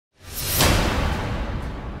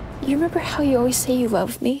You remember how you always say you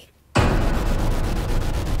love me?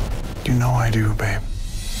 You know I do, babe.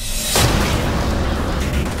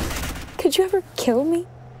 Could you ever kill me?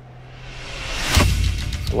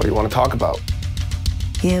 So what do you want to talk about?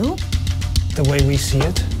 You? The way we see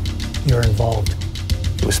it, you're involved.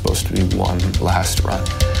 It was supposed to be one last run.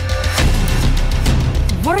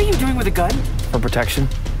 What are you doing with a gun? For protection.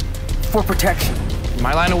 For protection. In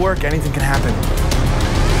my line of work, anything can happen.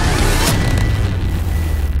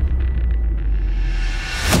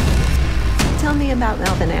 Tell me about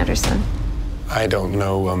Melvin Anderson. I don't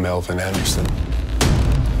know a Melvin Anderson.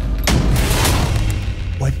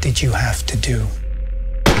 What did you have to do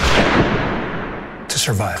to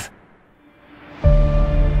survive?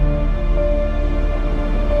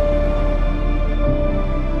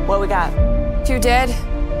 What we got? 2 dead.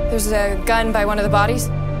 There's a gun by one of the bodies.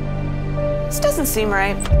 This doesn't seem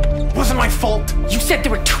right. It wasn't my fault. You said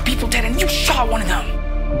there were 2 people dead and you shot one of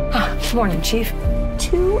them. Morning, Chief.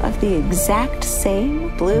 2 of the exact same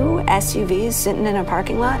blue SUVs sitting in a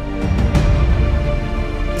parking lot?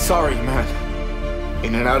 Sorry, man.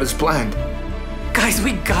 In and out as planned. Guys,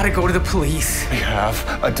 we gotta go to the police. We have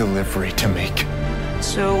a delivery to make.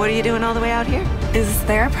 So what are you doing all the way out here? Is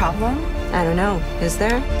there a problem? I don't know. Is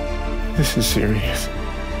there? This is serious.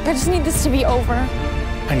 I just need this to be over.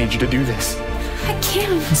 I need you to do this. I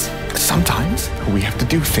can't. Sometimes we have to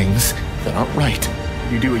do things that aren't right.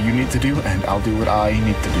 You do what you need to do, and I'll do what I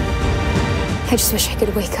need to do. I just wish I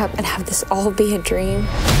could wake up and have this all be a dream.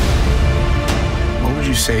 What would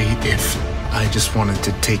you say if I just wanted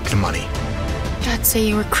to take the money? I'd say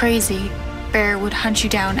you were crazy. Bear would hunt you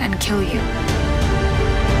down and kill you.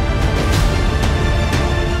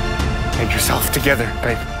 Get yourself together,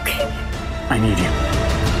 babe. I need you.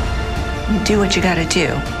 You do what you gotta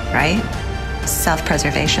do, right?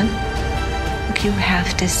 Self-preservation. You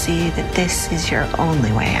have to see that this is your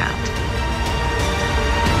only way out.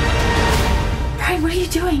 Brian, what are you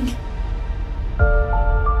doing?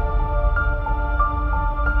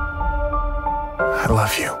 I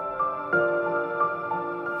love you.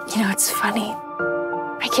 You know, it's funny.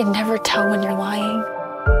 I can never tell when you're lying.